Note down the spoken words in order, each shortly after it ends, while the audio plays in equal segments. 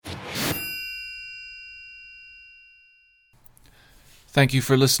Thank you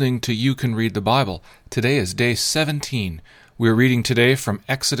for listening to You Can Read the Bible. Today is day 17. We're reading today from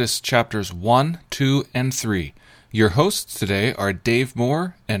Exodus chapters 1, 2, and 3. Your hosts today are Dave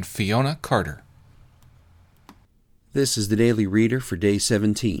Moore and Fiona Carter. This is the Daily Reader for day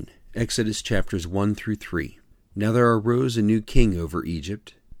 17, Exodus chapters 1 through 3. Now there arose a new king over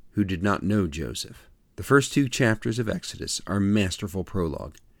Egypt who did not know Joseph. The first two chapters of Exodus are masterful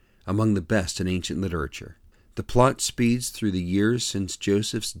prologue, among the best in ancient literature. The plot speeds through the years since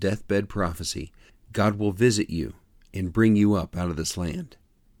Joseph's deathbed prophecy, God will visit you and bring you up out of this land.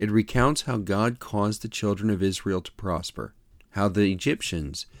 It recounts how God caused the children of Israel to prosper, how the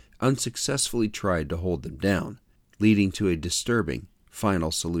Egyptians unsuccessfully tried to hold them down, leading to a disturbing final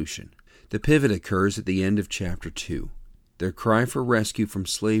solution. The pivot occurs at the end of chapter 2. Their cry for rescue from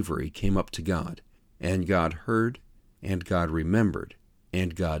slavery came up to God, and God heard, and God remembered,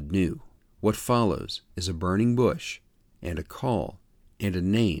 and God knew. What follows is a burning bush, and a call, and a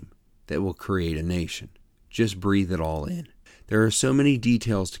name that will create a nation. Just breathe it all in. There are so many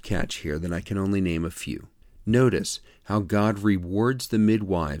details to catch here that I can only name a few. Notice how God rewards the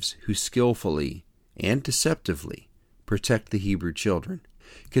midwives who skillfully and deceptively protect the Hebrew children.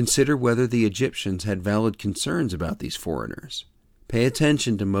 Consider whether the Egyptians had valid concerns about these foreigners. Pay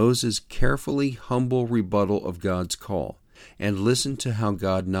attention to Moses' carefully humble rebuttal of God's call, and listen to how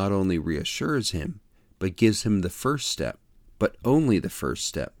God not only reassures him, but gives him the first step, but only the first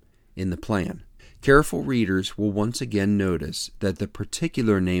step, in the plan. Careful readers will once again notice that the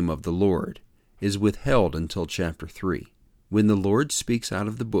particular name of the Lord is withheld until chapter 3, when the Lord speaks out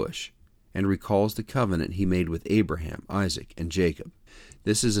of the bush and recalls the covenant he made with Abraham, Isaac, and Jacob.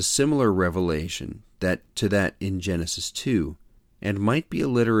 This is a similar revelation to that in Genesis 2, and might be a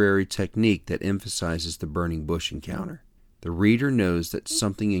literary technique that emphasizes the burning bush encounter. The reader knows that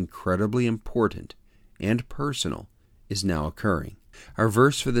something incredibly important and personal is now occurring. Our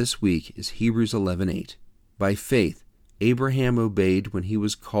verse for this week is Hebrews 11:8. By faith, Abraham obeyed when he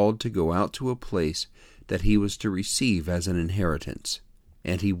was called to go out to a place that he was to receive as an inheritance.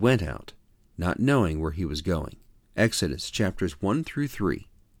 And he went out, not knowing where he was going. Exodus chapters 1 through 3.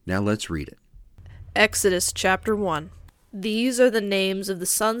 Now let's read it. Exodus chapter 1. These are the names of the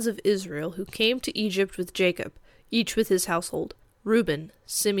sons of Israel who came to Egypt with Jacob, each with his household: Reuben,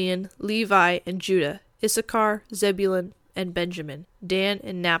 Simeon, Levi, and Judah, Issachar, Zebulun, and Benjamin, Dan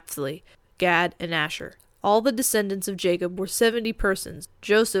and Naphtali, Gad and Asher. All the descendants of Jacob were 70 persons.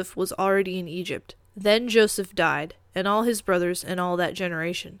 Joseph was already in Egypt. Then Joseph died, and all his brothers and all that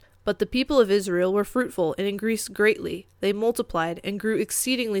generation. But the people of Israel were fruitful and increased greatly. They multiplied and grew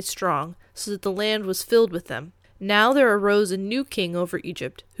exceedingly strong, so that the land was filled with them. Now there arose a new king over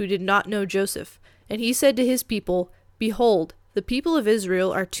Egypt, who did not know Joseph. And he said to his people, Behold, the people of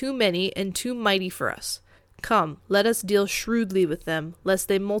Israel are too many and too mighty for us. Come, let us deal shrewdly with them, lest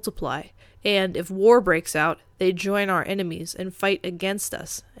they multiply. And if war breaks out, they join our enemies and fight against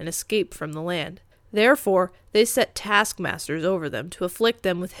us, and escape from the land. Therefore they set taskmasters over them to afflict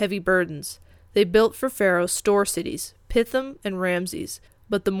them with heavy burdens. They built for Pharaoh store cities, Pithom and Ramses.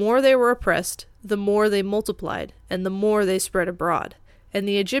 But the more they were oppressed, the more they multiplied, and the more they spread abroad. And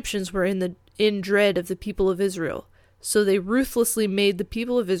the Egyptians were in dread of the people of Israel. So they ruthlessly made the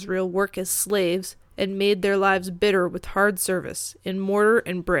people of Israel work as slaves, and made their lives bitter with hard service, in mortar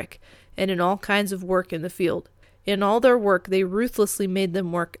and brick, and in all kinds of work in the field. In all their work they ruthlessly made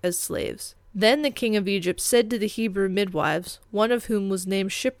them work as slaves. Then the king of Egypt said to the Hebrew midwives, one of whom was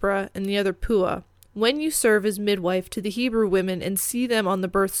named Shiphrah and the other Puah, When you serve as midwife to the Hebrew women and see them on the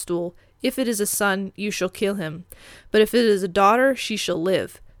birth stool, if it is a son, you shall kill him. But if it is a daughter, she shall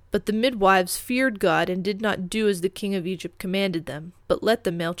live. But the midwives feared God and did not do as the king of Egypt commanded them, but let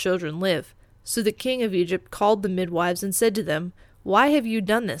the male children live. So the king of Egypt called the midwives and said to them, Why have you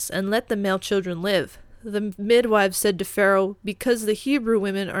done this, and let the male children live? The midwives said to Pharaoh, Because the Hebrew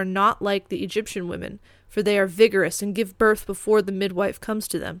women are not like the Egyptian women, for they are vigorous and give birth before the midwife comes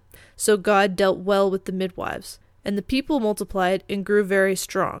to them. So God dealt well with the midwives. And the people multiplied and grew very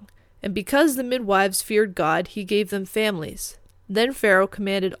strong. And because the midwives feared God, he gave them families. Then Pharaoh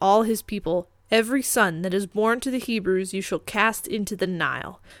commanded all his people, Every son that is born to the Hebrews you shall cast into the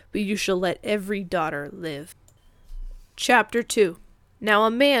Nile, but you shall let every daughter live. Chapter 2. Now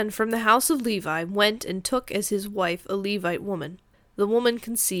a man from the house of Levi went and took as his wife a Levite woman. The woman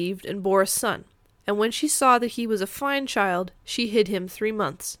conceived and bore a son. And when she saw that he was a fine child, she hid him 3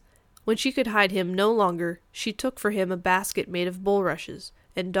 months. When she could hide him no longer, she took for him a basket made of bulrushes,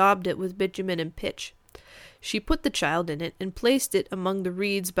 and daubed it with bitumen and pitch. She put the child in it, and placed it among the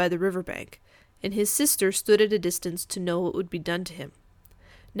reeds by the river bank. And his sister stood at a distance to know what would be done to him.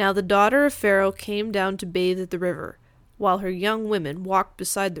 Now the daughter of Pharaoh came down to bathe at the river. while her young women walked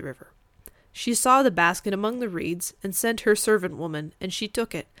beside the river. She saw the basket among the reeds, and sent her servant woman, and she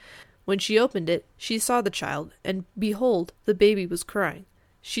took it. When she opened it, she saw the child, and behold, the baby was crying.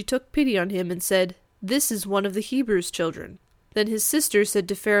 She took pity on him, and said, "This is one of the Hebrews' children." Then his sister said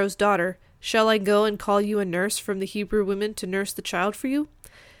to Pharaoh's daughter, "Shall I go and call you a nurse from the Hebrew women to nurse the child for you?"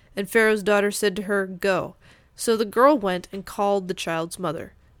 And Pharaoh's daughter said to her, "Go." So the girl went and called the child's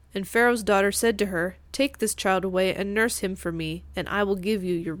mother. And Pharaoh's daughter said to her, "Take this child away and nurse him for me, and I will give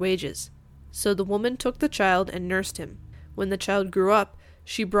you your wages." So the woman took the child and nursed him. When the child grew up,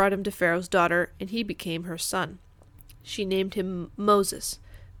 she brought him to Pharaoh's daughter, and he became her son. She named him Moses,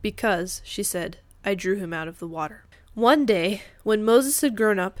 because, she said, I drew him out of the water. One day, when Moses had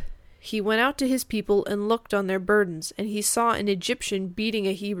grown up, he went out to his people and looked on their burdens, and he saw an Egyptian beating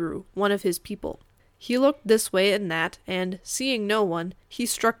a Hebrew, one of his people. He looked this way and that, and, seeing no one, he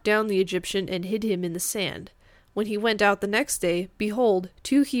struck down the Egyptian and hid him in the sand. When he went out the next day, behold,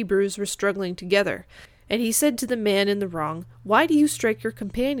 2 Hebrews were struggling together. And he said to the man in the wrong, "Why do you strike your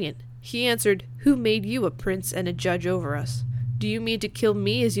companion?" He answered, "Who made you a prince and a judge over us? Do you mean to kill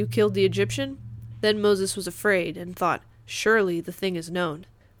me as you killed the Egyptian?" Then Moses was afraid, and thought, "Surely the thing is known."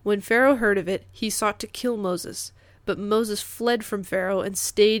 When Pharaoh heard of it, he sought to kill Moses. But Moses fled from Pharaoh and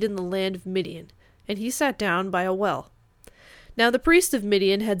stayed in the land of Midian, and he sat down by a well. Now the priest of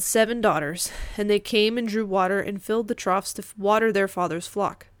Midian had 7 daughters, and they came and drew water and filled the troughs to water their father's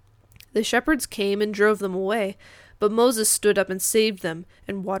flock. The shepherds came and drove them away, but Moses stood up and saved them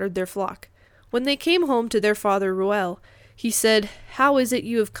and watered their flock. When they came home to their father Reuel, he said, "How is it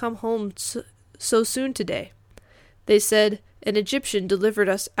you have come home so soon today?" They said, "An Egyptian delivered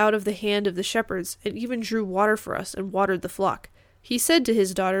us out of the hand of the shepherds, and even drew water for us and watered the flock." He said to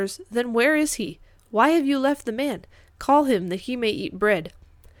his daughters, "Then where is he? Why have you left the man? Call him, that he may eat bread."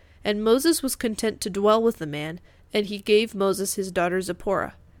 And Moses was content to dwell with the man, and he gave Moses his daughter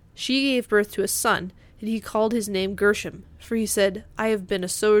Zipporah. She gave birth to a son, and he called his name Gershom, for he said, "I have been a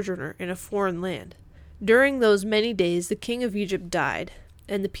sojourner in a foreign land." During those many days the king of Egypt died,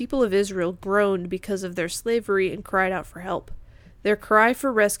 and the people of Israel groaned because of their slavery and cried out for help. Their cry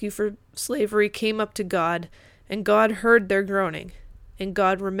for rescue from slavery came up to God, and God heard their groaning. And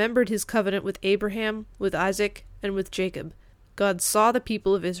God remembered his covenant with Abraham, with Isaac, and with Jacob. God saw the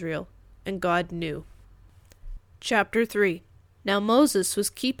people of Israel, and God knew. Chapter 3. Now Moses was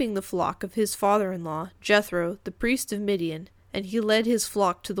keeping the flock of his father-in-law, Jethro, the priest of Midian, and he led his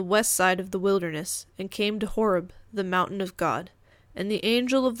flock to the west side of the wilderness, and came to Horeb, the mountain of God. And the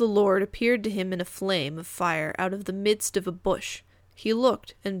angel of the Lord appeared to him in a flame of fire out of the midst of a bush. He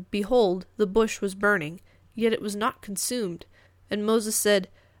looked, and behold, the bush was burning, yet it was not consumed. And Moses said,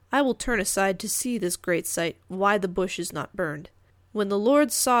 "I will turn aside to see this great sight, why the bush is not burned." When the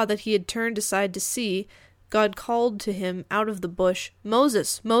Lord saw that he had turned aside to see, God called to him out of the bush,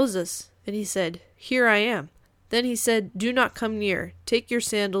 "Moses, Moses!" And he said, "Here I am." Then he said, "Do not come near. Take your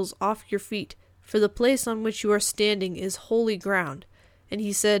sandals off your feet, for the place on which you are standing is holy ground." And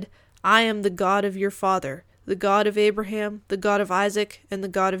he said, "I am the God of your father, the God of Abraham, the God of Isaac, and the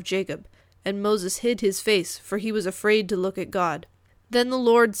God of Jacob." And Moses hid his face, for he was afraid to look at God. Then the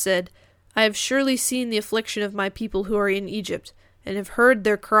Lord said, "I have surely seen the affliction of my people who are in Egypt, and have heard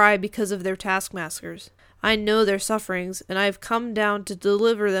their cry because of their taskmasters. I know their sufferings, and I have come down to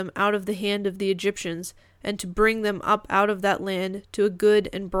deliver them out of the hand of the Egyptians, and to bring them up out of that land to a good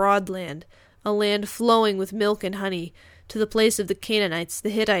and broad land, a land flowing with milk and honey, to the place of the Canaanites,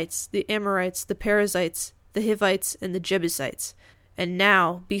 the Hittites, the Amorites, the Perizzites, the Hivites, and the Jebusites. And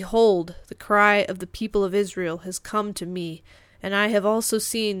now, behold, the cry of the people of Israel has come to me, and I have also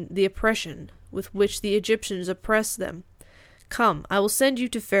seen the oppression with which the Egyptians oppress them. Come, I will send you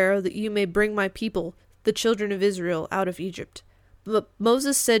to Pharaoh, that you may bring my people, the children of Israel, out of Egypt." But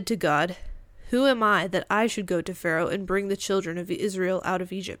Moses said to God, "Who am I that I should go to Pharaoh and bring the children of Israel out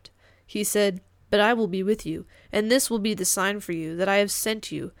of Egypt?" He said, "But I will be with you, and this will be the sign for you that I have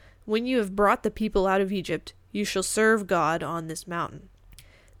sent you. When you have brought the people out of Egypt, you shall serve God on this mountain."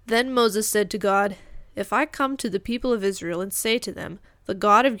 Then Moses said to God, "If I come to the people of Israel and say to them, 'The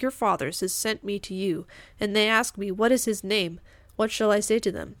God of your fathers has sent me to you,' and they ask me, 'What is his name?' what shall I say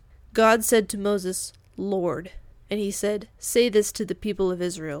to them?" God said to Moses, "Lord." And he said, "Say this to the people of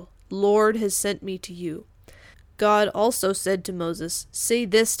Israel, 'Lord has sent me to you.'" God also said to Moses, "Say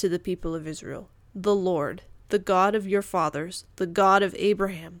this to the people of Israel, 'The Lord, the God of your fathers, the God of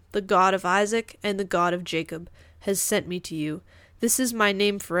Abraham, the God of Isaac, and the God of Jacob, has sent me to you. This is my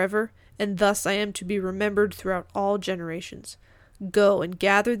name forever, and thus I am to be remembered throughout all generations. Go and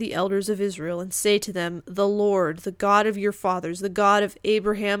gather the elders of Israel, and say to them, The Lord, the God of your fathers, the God of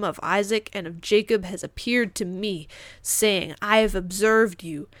Abraham, of Isaac, and of Jacob, has appeared to me, saying, I have observed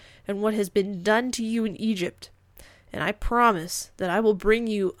you, and what has been done to you in Egypt. And I promise that I will bring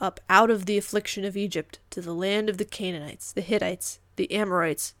you up out of the affliction of Egypt to the land of the Canaanites, the Hittites, the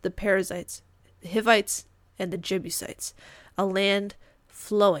Amorites, the Perizzites, the Hivites, and the Jebusites, a land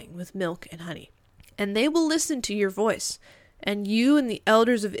flowing with milk and honey. And they will listen to your voice. And you and the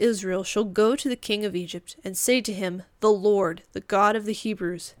elders of Israel shall go to the king of Egypt, and say to him, The Lord, the God of the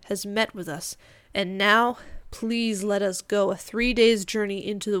Hebrews, has met with us, and now please let us go a 3 days' journey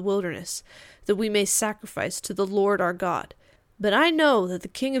into the wilderness, that we may sacrifice to the Lord our God. But I know that the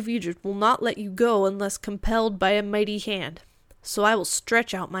king of Egypt will not let you go unless compelled by a mighty hand. So I will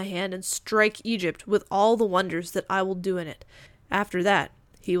stretch out my hand and strike Egypt with all the wonders that I will do in it. After that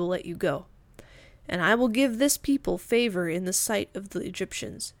he will let you go. And I will give this people favor in the sight of the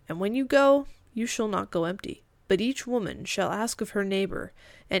Egyptians. And when you go, you shall not go empty. But each woman shall ask of her neighbor,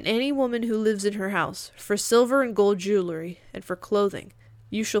 and any woman who lives in her house, for silver and gold jewelry, and for clothing.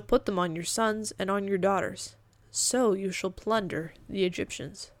 You shall put them on your sons and on your daughters. So you shall plunder the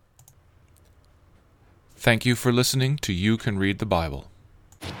Egyptians. Thank you for listening to You Can Read the Bible.